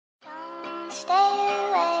stay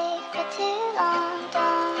awake for too long.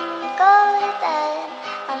 Don't go to bed.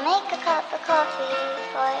 I'll make a cup of coffee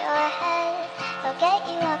for your head. I'll get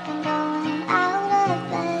you up and going out of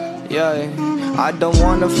bed. Yeah, I don't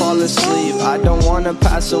wanna fall asleep, I don't wanna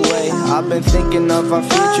pass away. I've been thinking of our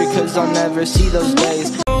future, cause I'll never see those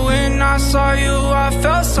days. When I saw you, I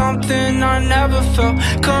felt something I never felt.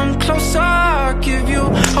 Come closer, I'll give you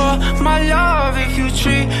all my love. If you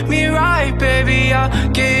treat me right, baby, I'll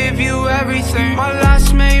give you everything. My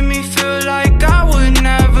last made me feel like I would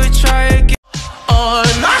never try again. On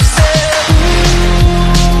my set,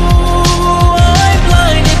 ooh, I'm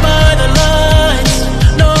blinded by the lights.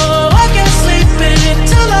 No, I can't sleep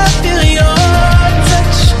until I feel your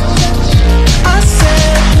touch. I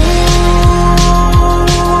said, ooh,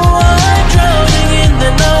 I'm drowning in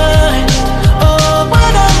the night. Oh,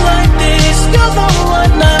 when I'm like this, you're the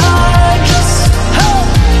one I trust. Hey,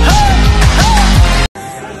 hey, hey.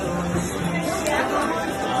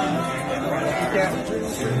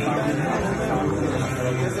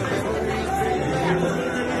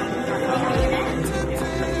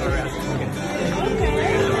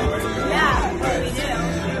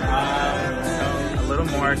 A little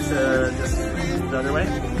more to just the other way.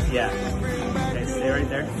 Yeah. Okay, stay right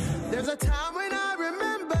there. There's a time when I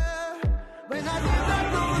remember when I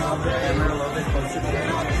Camera a little bit closer to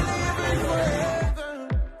forever,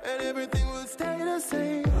 and everything will stay the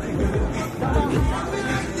same.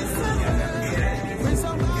 When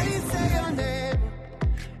somebody say your name,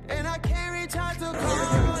 and I can't reach out to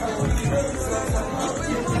call.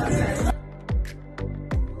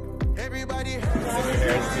 Everybody hurts.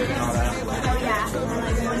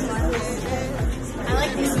 I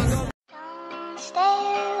like this. Don't stay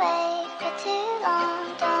awake for too long.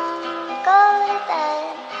 Don't go to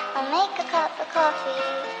bed. I'll make a cup of coffee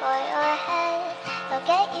for your head. I'll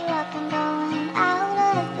get you up and going out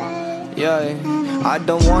of bed. Yeah, I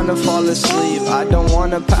don't wanna fall asleep, I don't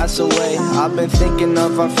wanna pass away. I've been thinking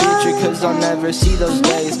of our future, cause I'll never see those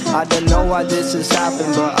days. I don't know why this has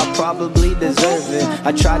happened, but I probably deserve it.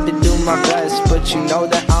 I tried to do my best, but you know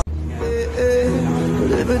that I'm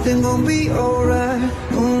but everything gon' be alright.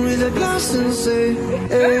 Gonna raise a glass and say,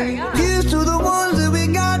 hey, here's to the ones that we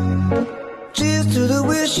got. Cheers to the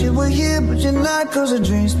wish you were here, but you're not. Cause the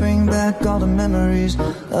dreams bring back all the memories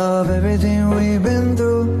of everything we've been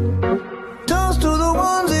through. Toast to the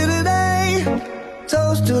ones here today.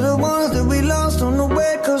 Toast to the ones that we lost on the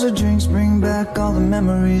way. Cause the drinks bring back all the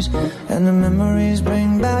memories, and the memories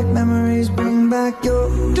bring back your memories.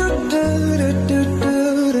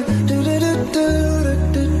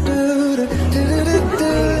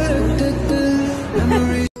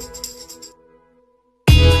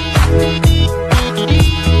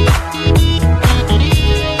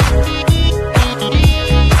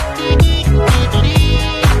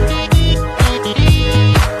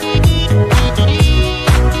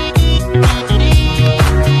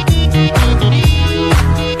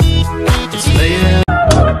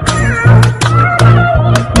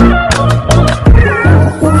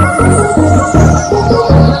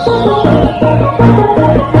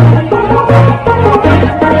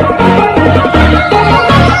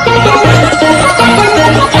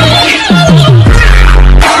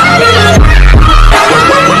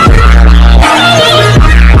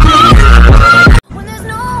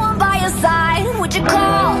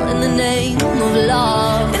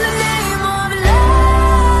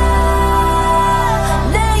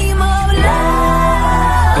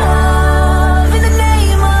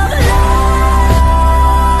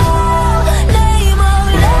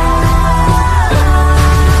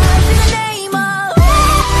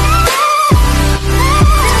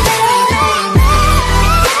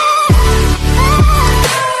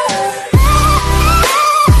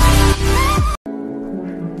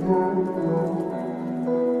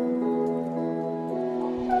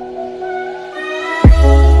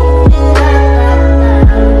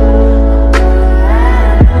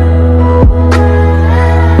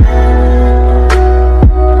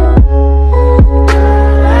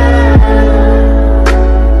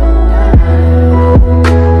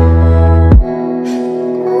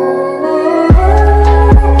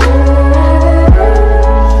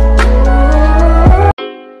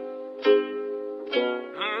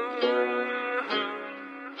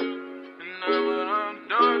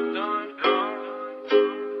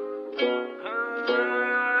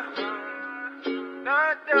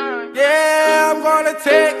 Yeah, I'm gonna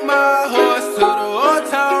take my horse to the old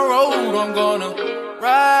town road. I'm gonna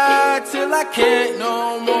ride till I can't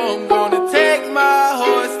no more. I'm gonna take my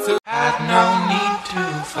horse to. Had no need to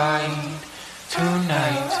fight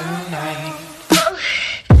tonight.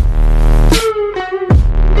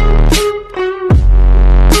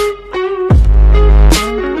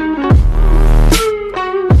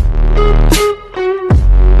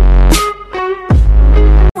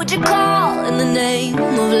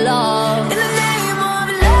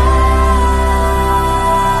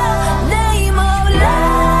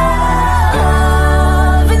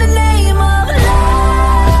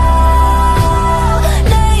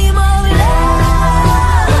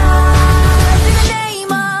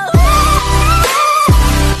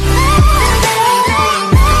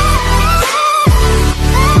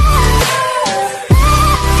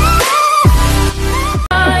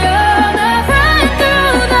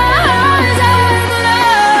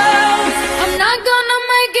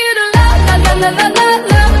 la la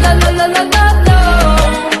la la la la la la la.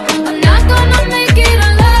 I'm not gonna make it a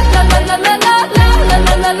la la la la la la la la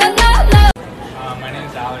la la la la. My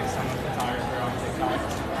name's Alex. I'm a photographer on TikTok.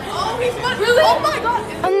 Oh, he's not really? Oh my god!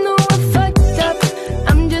 I know I fucked up.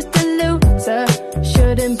 I'm just a loser.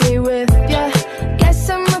 Shouldn't be with ya. Guess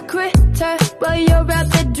I'm a quitter while you're out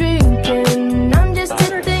there drinking. I'm just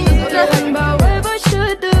a thinking about where I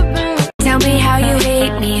should have been. Tell me how you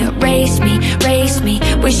hate me, erase me, race me.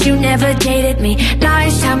 Wish you never dated me.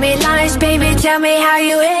 Lies, tell me lies, baby. Tell me how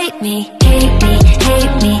you hate me. Hate me,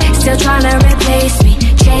 hate me. Still trying to replace me.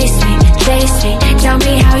 Chase me, chase me. Tell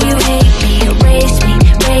me how you hate me, erase me,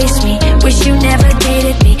 race me. Wish you never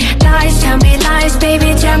dated me. Lies, tell me lies,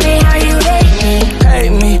 baby. Tell me how you hate me.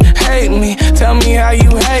 Hate me, hate me. Tell me how you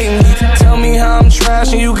hate me. Tell me how I'm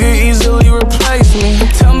trash and you could easily replace me.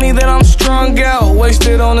 Tell me that I'm strung out,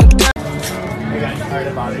 wasted on a day. Hey guys, sorry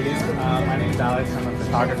to bother you. My name's Alex. I'm a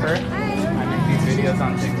photographer. I make these videos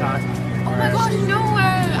on TikTok. Oh my god, no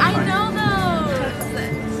way! I know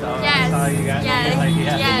those! So Yes. I saw you guys. Yes. Like,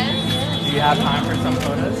 yeah. Yes. Do you have time for some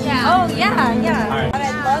photos? Yeah. Oh, yeah, yeah. All right. I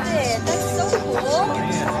love it. That's so cool.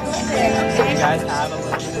 Do you guys have a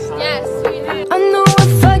little bit of time? Yes, we do. I know I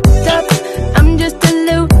fucked up. I'm just a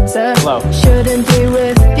loser. Hello. Shouldn't be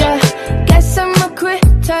with ya. Guess I'm a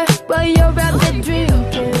quitter while you're out there drinking.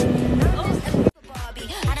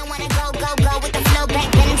 I don't wanna go, go, go with the flow back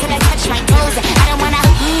then until I touch my toes. I don't wanna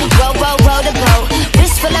row, row, row the boat.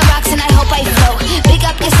 Wrist full of rocks and I hope I float. Big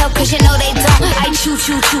up yourself cause you know they don't. I chew,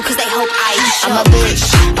 chew, chew cause they hope I show. I'm a bitch,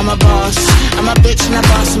 I'm a boss. I'm a bitch and a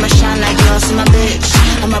boss, I'ma shine like glass. I'm a bitch,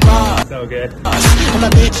 I'm a boss. So good. I'm a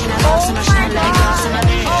bitch and a boss, I'ma shine like glass. I'm a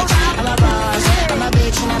bitch, I'm a boss. I'm a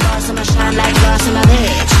bitch and a boss, I'ma shine like glass. I'm a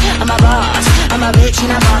bitch, I'm a boss. I'm a bitch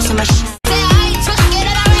and a boss, I'ma shine.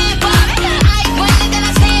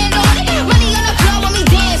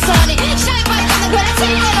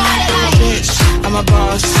 I'm a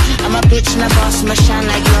boss, I'm a bitch and a boss, I'ma shine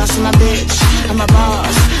like glass. I'm a bitch, I'm a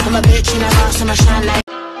boss, I'm a bitch and a boss, I'ma shine like.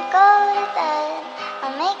 Go to bed,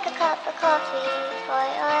 I'll make a cup of coffee for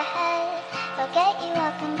your head. I'll get you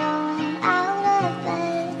up and going out of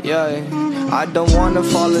bed. Yeah, I don't wanna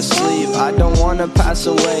fall asleep, I don't wanna pass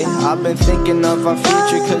away. I've been thinking of our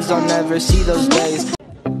future cause I'll never see those days.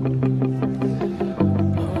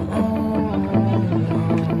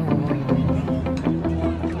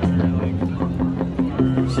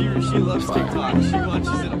 She loves TikTok. She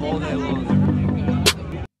watches it all day long.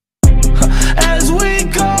 As we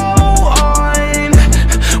go on,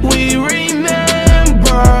 we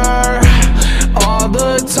remember all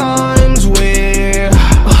the times we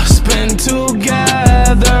spent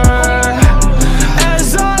together.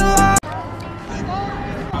 As our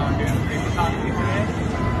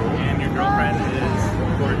And your girlfriend is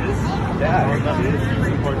gorgeous. Yeah, I love it. She's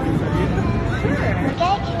important for you.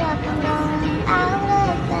 Get you up and going out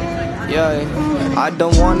of bed. Yeah, I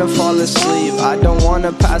don't wanna fall asleep, I don't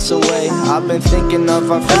wanna pass away. I've been thinking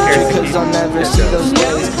of our future cause I'll never see those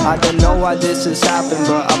days. I don't know why this has happened,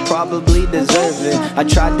 but I probably deserve it. I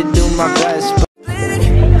tried to do my best, but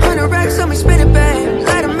 100 racks on me, spin it, babe.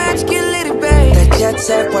 Light a match, get lit, it, babe. That jet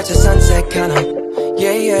set, watch the sunset, kinda.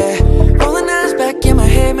 Yeah, yeah. Rolling eyes back in my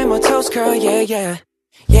head, make my toes curl, yeah, yeah.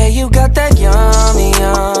 Yeah, you got that yummy,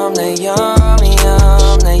 yum, that